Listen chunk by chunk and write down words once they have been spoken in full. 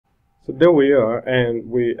So there we are, and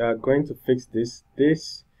we are going to fix this.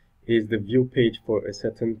 This is the view page for a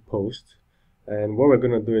certain post, and what we're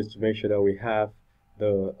going to do is to make sure that we have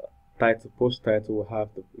the title, post title, will have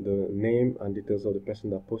the name and details of the person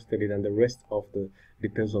that posted it, and the rest of the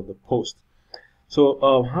details of the post. So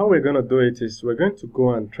how we're going to do it is we're going to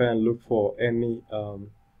go and try and look for any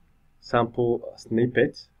sample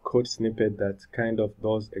snippet, code snippet that kind of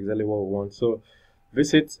does exactly what we want. So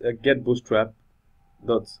visit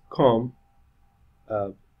getbootstrap.com,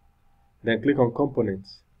 then click on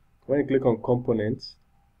components. When you click on components,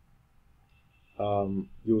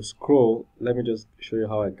 you scroll. Let me just show you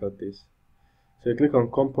how I got this. So you click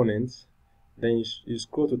on components, then you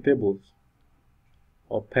scroll to tables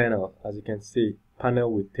or panel. As you can see,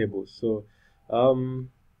 panel with tables. So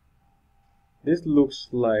this looks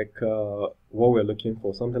like what we're looking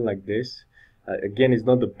for, something like this. Again, it's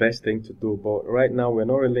not the best thing to do, but right now we're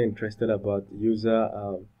not really interested about user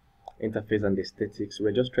interface and aesthetics.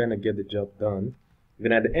 We're just trying to get the job done.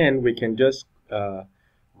 Then at the end, we can just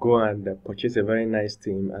go and purchase a very nice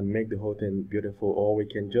theme and make the whole thing beautiful, or we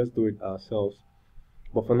can just do it ourselves.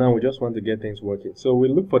 But for now, we just want to get things working. So we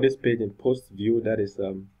look for this page in post view, that is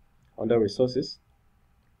under resources.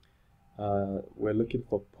 We're looking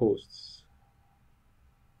for posts,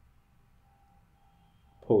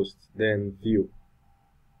 then view.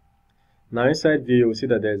 Now inside view, you'll see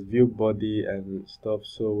that there's view body and stuff.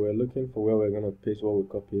 So we're looking for where we're going to paste what we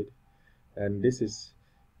copied, and this is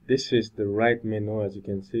the right menu, as you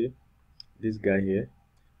can see, this guy here.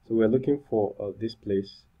 So we're looking for this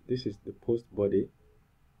place. This is the post body.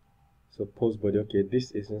 So post body, okay,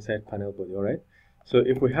 this is inside panel body. All right, so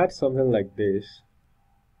if we had something like this,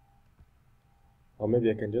 or maybe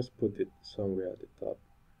I can just put it somewhere at the top.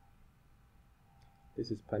 This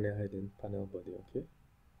is panel heading, panel body, okay.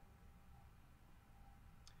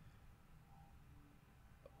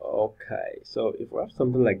 Okay, so if we have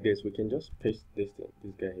something like this, we can just paste this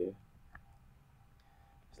guy here.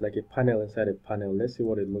 It's like a panel inside a panel. Let's see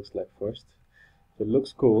what it looks like first. If it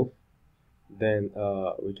looks cool, then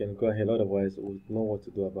we can go ahead. Otherwise, we'll know what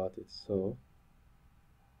to do about it. So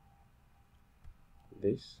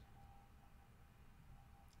this,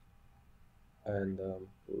 and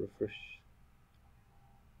refresh.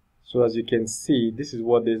 So as you can see, this is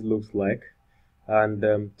what this looks like, and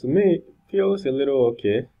to me it feels a little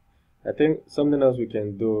okay. I think something else we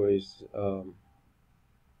can do is I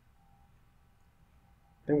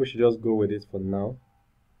think we should just go with it for now.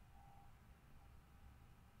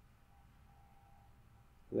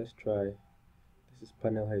 Let's try. This is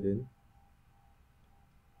panel heading,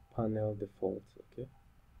 panel default, okay,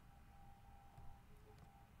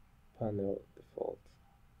 panel default.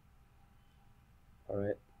 All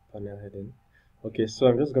right, panel heading. Okay, so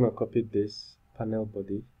I'm just gonna copy this panel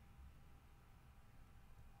body,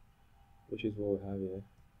 which is what we have here.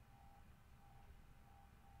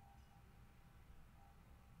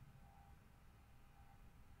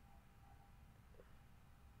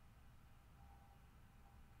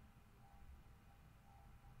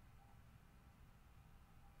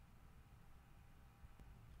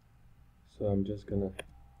 So I'm just gonna,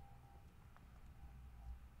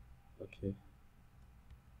 okay.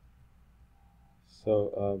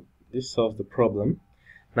 So this solves the problem.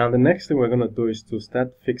 Now the next thing we're going to do is to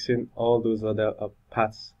start fixing all those other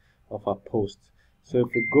parts of our post. So if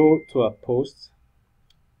we go to our post.php,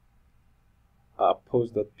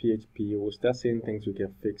 we'll start seeing things we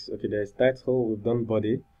can fix. Okay, there's title, we've done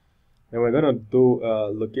body. Then we're going to do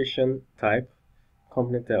location type,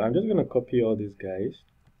 company type. I'm just going to copy all these guys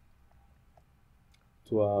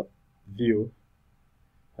to our view,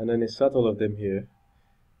 and then insert all of them here.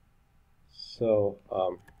 So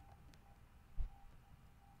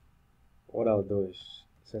what I'll do is,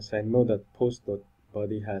 since I know that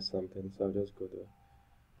post.body has something, so I'll just go to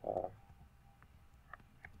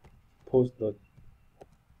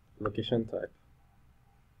post.location type.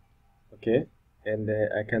 Okay, and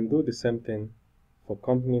I can do the same thing for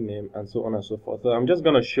company name and so on and so forth. So I'm just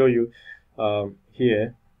going to show you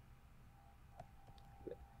here.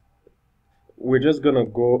 We're just going to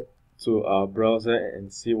go to our browser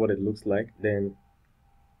and see what it looks like, then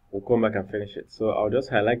we'll come back and finish it. So I'll just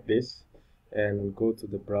highlight this and go to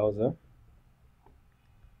the browser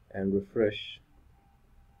and refresh.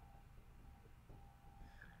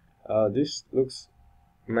 This looks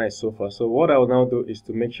nice so far. So what I will now do is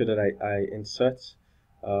to make sure that I insert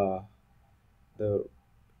the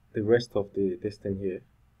rest of this thing here.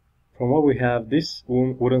 From what we have, this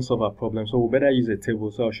wouldn't solve our problem, so we better use a table.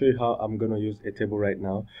 So I'll show you how I'm going to use a table right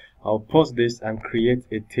now. I'll pause this and create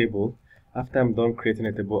a table. After I'm done creating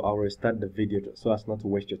a table, I'll restart the video so as not to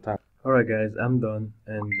waste your time. Alright guys, I'm done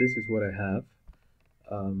and this is what I have.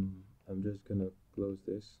 I'm just gonna close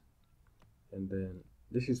this, and then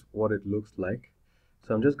this is what it looks like.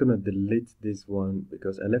 So I'm just gonna delete this one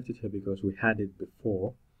because I left it here because we had it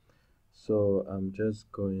before. So I'm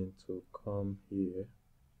just going to come here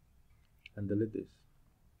and delete this.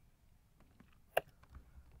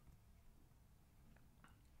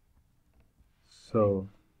 So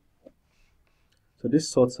this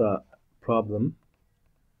sorts a problem,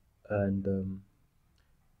 and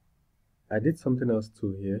I did something else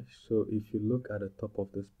too here. So if you look at the top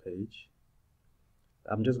of this page,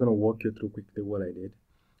 I'm just going to walk you through quickly what I did.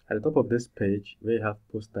 At the top of this page where you have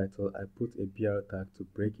post title, I put a BR tag to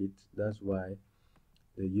break it. That's why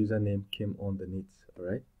the username came underneath.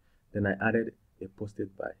 Alright, then I added a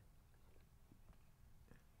posted by,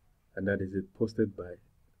 and that is it, posted by.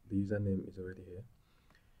 The username is already here.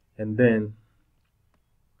 And then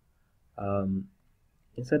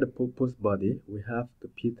inside the post body we have the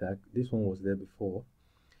p tag. This one was there before,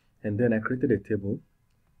 and then I created a table.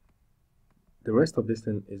 The rest of this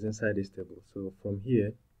thing is inside this table. So from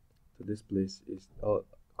here to this place is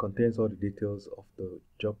contains all the details of the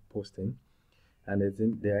job posting, and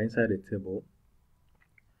they are inside the table.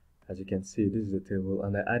 As you can see, this is the table,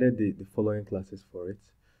 and I added the following classes for it.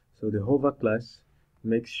 So the hover class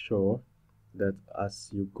makes sure that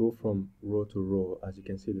as you go from row to row, as you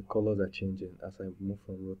can see, the colors are changing as I move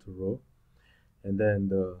from row to row. And then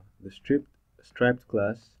the striped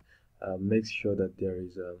class makes sure that there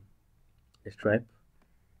is a stripe.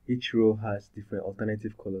 Each row has different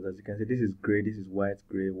alternative colors. As you can see, this is gray, this is white,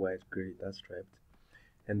 gray, that's striped.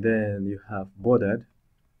 And then you have bordered,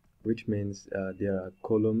 which means there are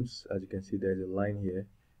columns. As you can see, there's a line here,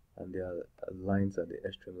 and there are lines at the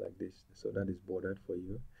extreme like this. So that is bordered for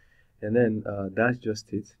you. And then that's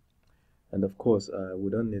just it. And of course, we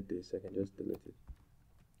don't need this. I can just delete it.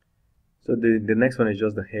 So the next one is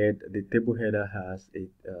just the head. The table header has a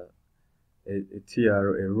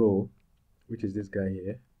TR, a row, which is this guy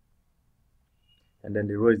here, and then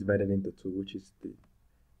the row is divided into two, which is the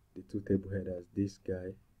two table headers, this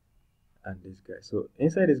guy and this guy. So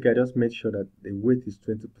inside this guy, just make sure that the weight is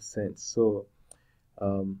 20%. So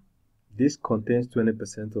this contains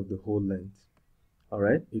 20% of the whole length. All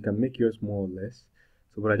right, you can make yours more or less.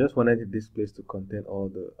 So but I just wanted this place to contain all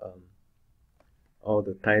the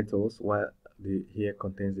titles, while the here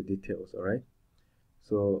contains the details. All right,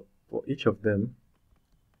 so for each of them,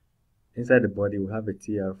 inside the body we have a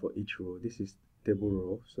TR for each row. This is table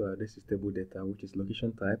row, so this is table data, which is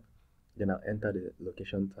location type. Then I'll enter the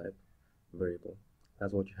location type variable.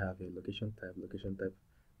 That's what you have here, location type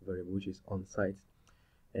variable, which is on site.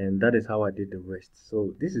 And that is how I did the rest.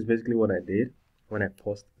 So this is basically what I did when I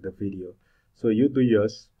post the video. So you do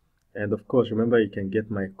yours, and of course remember you can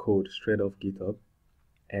get my code straight off GitHub,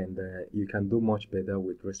 and you can do much better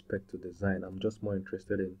with respect to design. I'm just more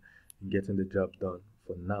interested in getting the job done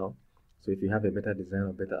for now. So if you have a better design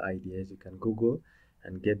or better ideas, you can Google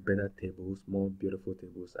and get better tables, more beautiful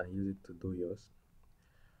tables, and use it to do yours.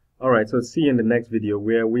 Alright, so see you in the next video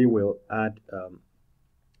where we will add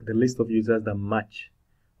the list of users that match,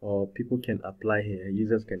 or people can apply here.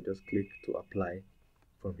 Users can just click to apply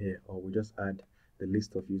from here, or we just add the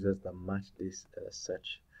list of users that match this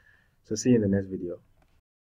search. So see you in the next video.